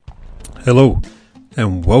Hello,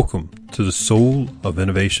 and welcome to the Soul of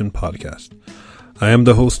Innovation podcast. I am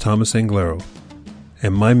the host, Thomas Anglero,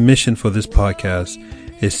 and my mission for this podcast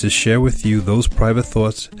is to share with you those private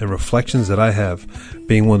thoughts and reflections that I have,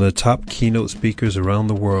 being one of the top keynote speakers around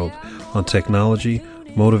the world on technology,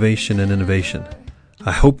 motivation, and innovation.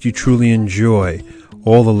 I hope you truly enjoy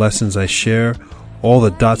all the lessons I share, all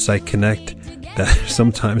the dots I connect that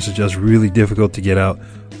sometimes are just really difficult to get out,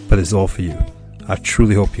 but it's all for you. I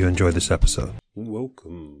truly hope you enjoy this episode.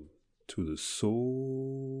 Welcome to the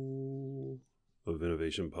Soul of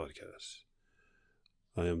Innovation podcast.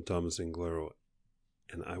 I am Thomas Anglero,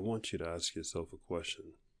 and I want you to ask yourself a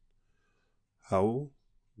question. How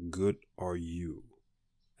good are you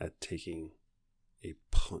at taking a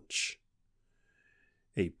punch?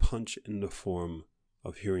 A punch in the form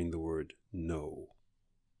of hearing the word no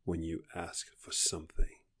when you ask for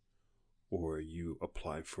something, or you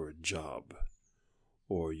apply for a job,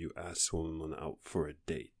 or you ask someone out for a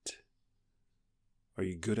date. Are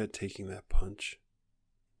you good at taking that punch?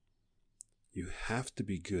 You have to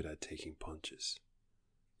be good at taking punches.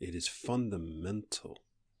 It is fundamental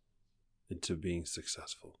into being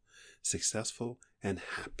successful and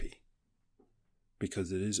happy,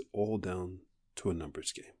 because it is all down to a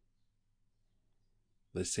numbers game.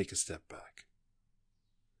 Let's take a step back.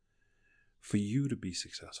 For you to be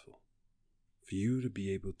successful, for you to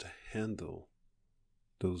be able to handle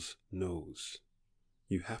those no's,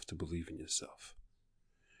 you have to believe in yourself.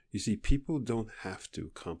 You see, people don't have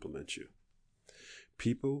to compliment you.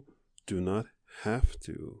 People do not have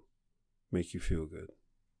to make you feel good.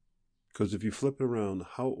 Because if you flip it around,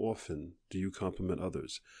 how often do you compliment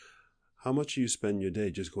others? How much do you spend your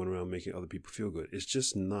day just going around making other people feel good? It's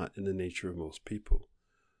just not in the nature of most people.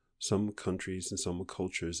 Some countries and some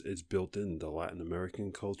cultures, it's built in. The Latin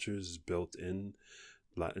American cultures is built in.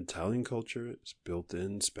 Italian culture, it's built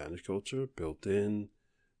in. Spanish culture, built in.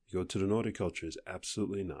 You go to the Nordic cultures,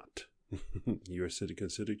 absolutely not. You're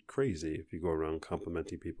considered crazy if you go around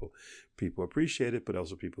complimenting people. People appreciate it, but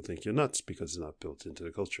also people think you're nuts because it's not built into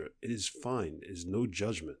the culture. It is fine. It is no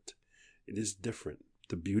judgment. It is different.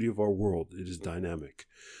 The beauty of our world, it is dynamic.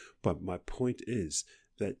 But my point is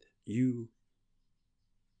that you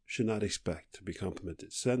should not expect to be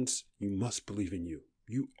complimented, since you must believe in you.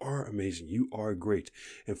 You are amazing. You are great.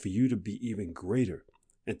 And for you to be even greater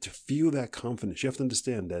and to feel that confidence, you have to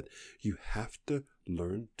understand that you have to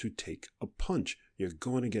learn to take a punch. You're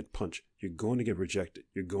going to get punched. You're going to get rejected.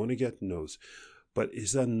 You're going to get no's. But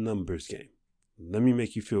it's a numbers game. Let me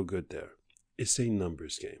make you feel good there. It's a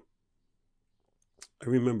numbers game. I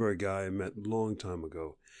remember a guy I met a long time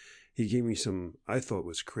ago. He gave me some, I thought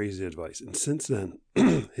was crazy advice. And since then,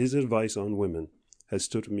 his advice on women has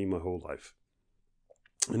stood with me my whole life.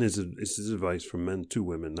 And it's his advice from men to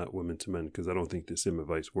women, not women to men, because I don't think the same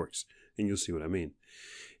advice works. And you'll see what I mean.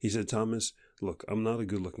 He said, Thomas, look, I'm not a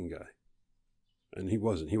good-looking guy. And he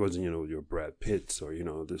wasn't, your Brad Pitts or,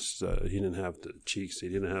 this, he didn't have the cheeks. He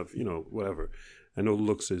didn't have, whatever. I know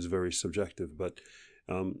looks is very subjective, but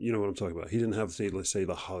you know what I'm talking about. He didn't have, let's say,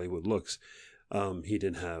 the Hollywood looks. He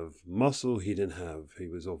didn't have muscle. He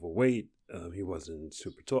was overweight. He wasn't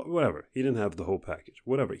super tall, whatever. He didn't have the whole package,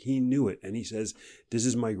 whatever. He knew it. And he says, this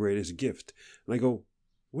is my greatest gift. And I go,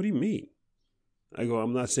 what do you mean? I go,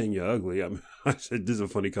 I'm not saying you're ugly. I said, this is a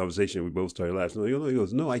funny conversation. We both started laughing. He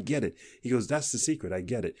goes, no, I get it. He goes, that's the secret. I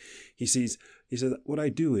get it. He said, what I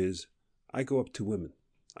do is I go up to women.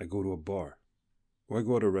 I go to a bar, or I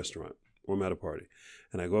go to a restaurant, or I'm at a party.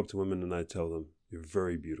 And I go up to women and I tell them, you're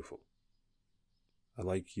very beautiful. I'd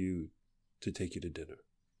like you to take you to dinner.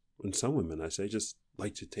 And some women, I say, just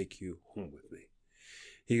like to take you home with me.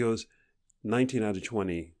 He goes, 19 out of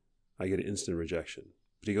 20, I get an instant rejection.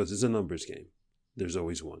 But he goes, it's a numbers game. There's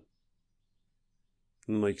always one.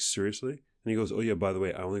 And I'm like, seriously? And he goes, oh yeah, by the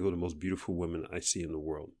way, I only go to the most beautiful women I see in the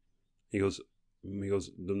world. He goes,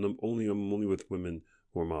 I'm only with women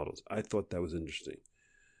who are models. I thought that was interesting.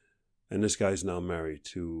 And this guy's now married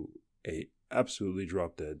to a absolutely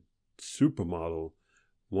drop-dead supermodel,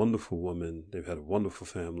 wonderful woman. They've had a wonderful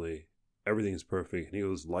family. Everything is perfect. And he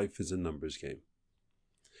goes, life is a numbers game.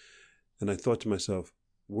 And I thought to myself,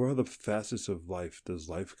 where are the facets of life does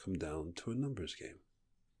life come down to a numbers game?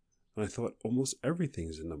 And I thought almost everything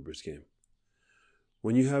is a numbers game.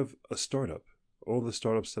 When you have a startup, all the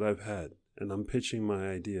startups that I've had, and I'm pitching my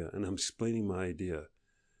idea and I'm explaining my idea,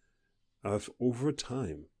 over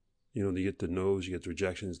time, you get the no's, you get the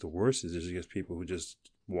rejections. The worst is you get people who just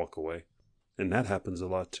walk away. And that happens a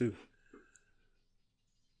lot too.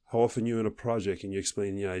 How often you're in a project and you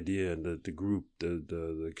explain the idea and the group,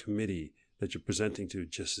 the committee that you're presenting to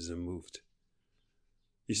just isn't moved.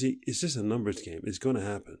 You see, it's just a numbers game. It's going to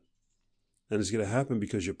happen. And it's going to happen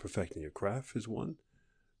because you're perfecting your craft is one.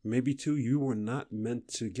 Maybe two, you were not meant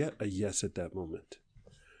to get a yes at that moment.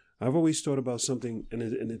 I've always thought about something, and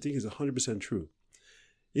I think it's 100% true.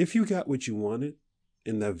 If you got what you wanted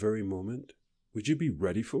in that very moment, would you be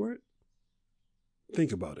ready for it?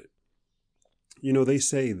 Think about it. You know, they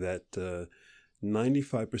say that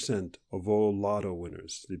 95% of all lotto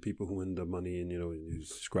winners, the people who win the money and, you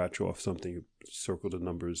scratch off something, you circle the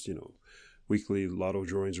numbers, weekly lotto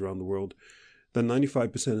drawings around the world, then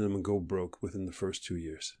 95% of them go broke within the first 2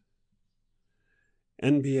 years.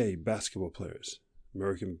 NBA basketball players,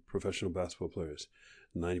 American professional basketball players,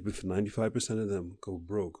 95% of them go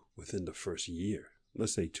broke within the first year.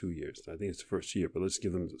 Let's say 2 years. I think it's the first year, but let's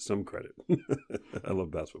give them some credit. I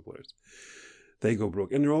love basketball players. They go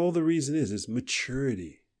broke. And all the reason is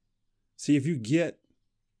maturity. See, if you get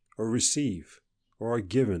or receive or are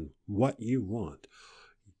given what you want,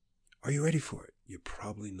 are you ready for it? You're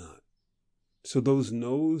probably not. So those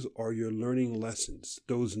no's are your learning lessons.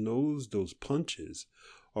 Those no's, those punches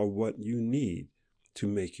are what you need to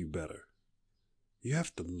make you better. You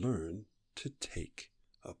have to learn to take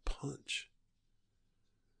a punch.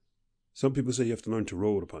 Some people say you have to learn to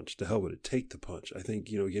roll the punch. To hell with it. Take the punch. I think,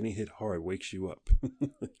 getting hit hard wakes you up.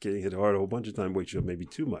 Getting hit hard a whole bunch of times wakes you up maybe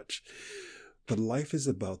too much. But life is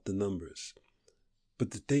about the numbers.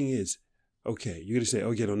 But the thing is, okay, you're going to say,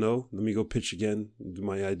 oh, get a no. Let me go pitch again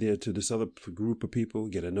my idea to this other group of people,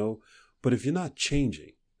 get a no. But if you're not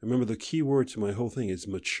changing, remember the key word to my whole thing is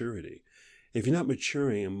maturity. If you're not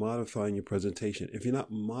maturing and modifying your presentation, if you're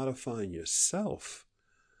not modifying yourself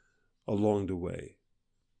along the way,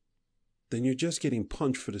 then you're just getting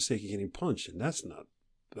punched for the sake of getting punched. And that's not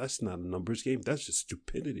a numbers game. That's just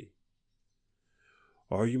stupidity.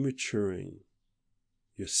 Are you maturing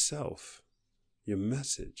yourself, your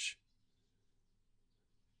message,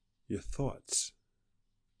 your thoughts,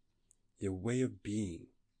 your way of being,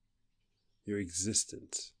 your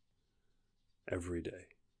existence every day?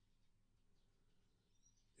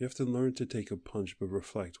 You have to learn to take a punch, but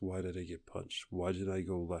reflect, why did I get punched? Why did I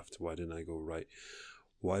go left? Why didn't I go right?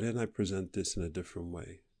 Why didn't I present this in a different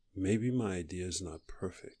way? Maybe my idea is not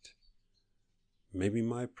perfect. Maybe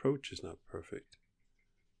my approach is not perfect.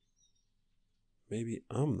 Maybe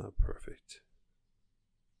I'm not perfect.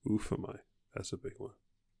 Oof, am I? That's a big one.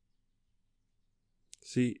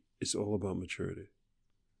 See, it's all about maturity.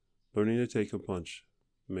 Learning to take a punch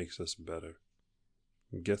makes us better.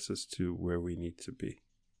 It gets us to where we need to be.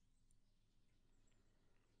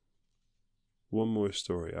 One more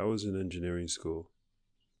story. I was in engineering school.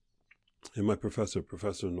 And my Professor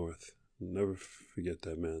North, never forget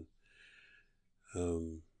that man.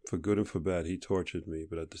 For good and for bad, he tortured me,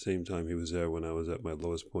 but at the same time, he was there when I was at my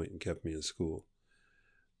lowest point and kept me in school.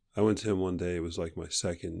 I went to him one day. It was like my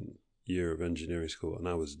second year of engineering school, and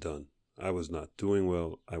I was done. I was not doing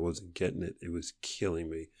well. I wasn't getting it. It was killing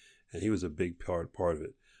me, and he was a big part of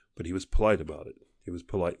it. But he was polite about it. He was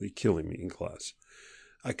politely killing me in class.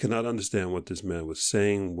 I could not understand what this man was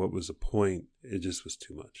saying. What was the point? It just was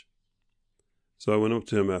too much. So I went up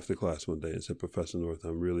to him after class one day and said, Professor North,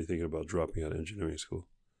 I'm really thinking about dropping out of engineering school.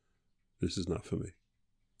 This is not for me.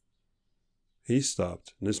 He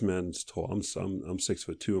stopped, and this man's tall. I'm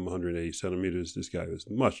 6'2", I'm 180 centimeters. This guy was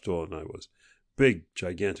much taller than I was. Big,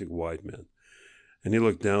 gigantic, wide man. And he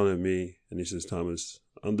looked down at me, and he says, Thomas,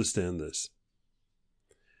 understand this.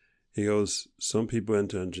 He goes, some people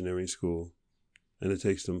enter engineering school, and it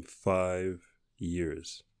takes them 5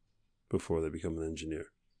 years before they become an engineer.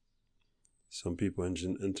 Some people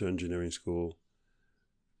enter engineering school,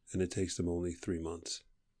 and it takes them only 3 months.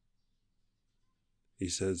 He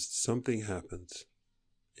says something happens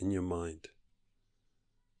in your mind,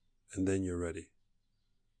 and then you're ready.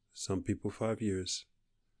 Some people 5 years,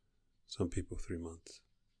 some people 3 months.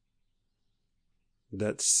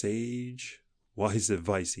 That sage, wise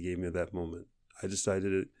advice he gave me at that moment. I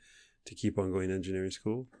decided to keep on going to engineering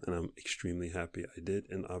school, and I'm extremely happy I did.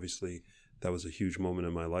 And obviously, that was a huge moment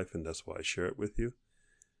in my life, and that's why I share it with you.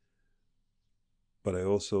 But I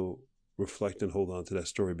also reflect and hold on to that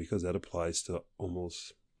story because that applies to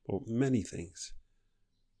many things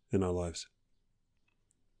in our lives.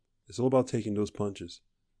 It's all about taking those punches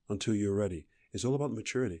until you're ready. It's all about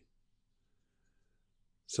maturity.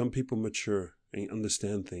 Some people mature and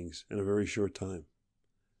understand things in a very short time,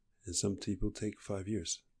 and some people take 5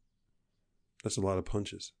 years. That's a lot of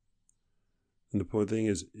punches. And the point thing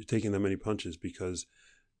is, you're taking that many punches because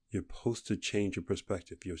you're supposed to change your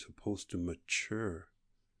perspective. You're supposed to mature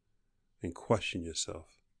and question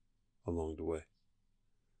yourself along the way.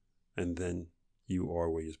 And then you are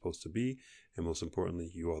where you're supposed to be. And most importantly,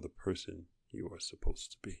 you are the person you are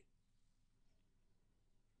supposed to be.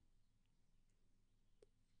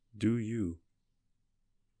 do you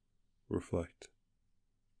reflect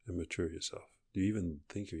and mature yourself? Do you even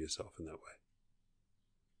think of yourself in that way?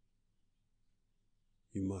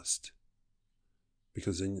 You must.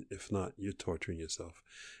 Because then, if not, you're torturing yourself.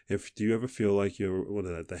 Do you ever feel like you're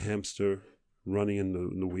the hamster running in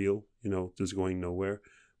the wheel, just going nowhere,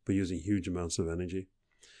 but using huge amounts of energy?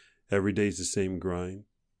 Every day's the same grind.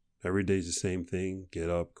 Every day's the same thing. Get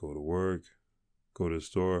up, go to work, go to the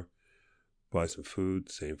store, buy some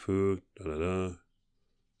food, same food, da-da-da.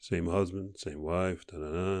 Same husband, same wife,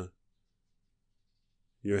 da-da-da.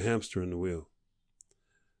 You're a hamster in the wheel.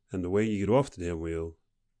 And the way you get off the damn wheel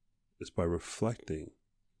is by reflecting.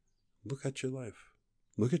 Look at your life.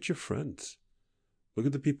 Look at your friends. Look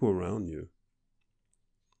at the people around you.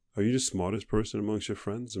 Are you the smartest person amongst your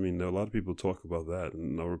friends? I mean, there are a lot of people talk about that,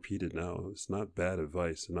 and I'll repeat it now. It's not bad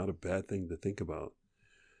advice. It's not a bad thing to think about.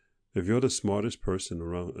 If you're the smartest person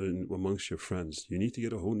amongst your friends, you need to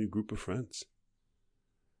get a whole new group of friends.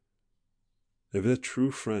 If they're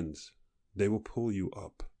true friends, they will pull you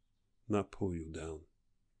up, not pull you down.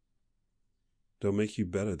 They'll make you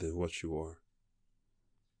better than what you are.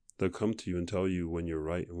 They'll come to you and tell you when you're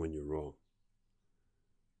right and when you're wrong.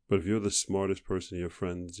 But if you're the smartest person of your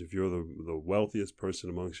friends, if you're the wealthiest person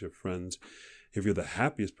amongst your friends, if you're the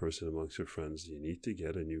happiest person amongst your friends, you need to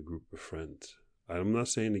get a new group of friends. I'm not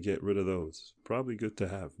saying to get rid of those. Probably good to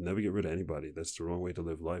have. Never get rid of anybody. That's the wrong way to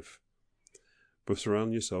live life. But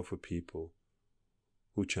surround yourself with people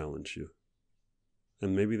who challenge you.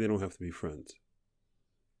 And maybe they don't have to be friends,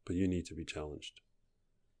 but you need to be challenged.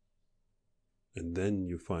 And then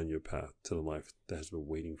you find your path to the life that has been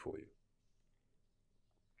waiting for you.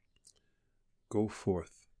 Go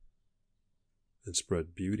forth and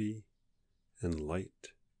spread beauty and light.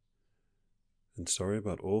 And sorry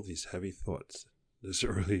about all these heavy thoughts this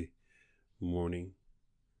early morning.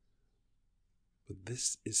 But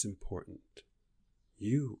this is important.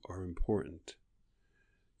 You are important.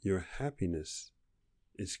 Your happiness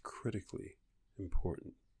is critically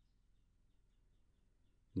important.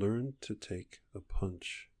 Learn to take a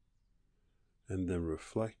punch and then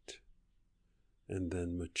reflect and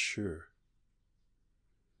then mature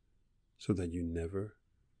so that you never,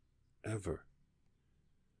 ever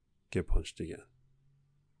get punched again.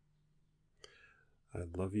 I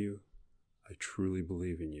love you. I truly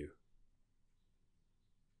believe in you.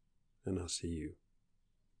 And I'll see you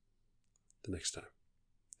the next time.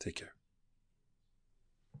 Take care.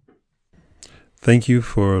 Thank you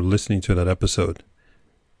for listening to that episode.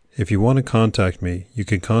 If you want to contact me, you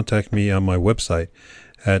can contact me on my website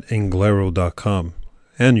at englaro.com,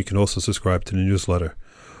 and you can also subscribe to the newsletter,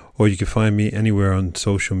 or you can find me anywhere on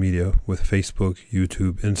social media with Facebook,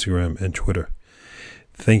 YouTube, Instagram, and Twitter.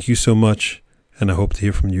 Thank you so much, and I hope to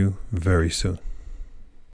hear from you very soon.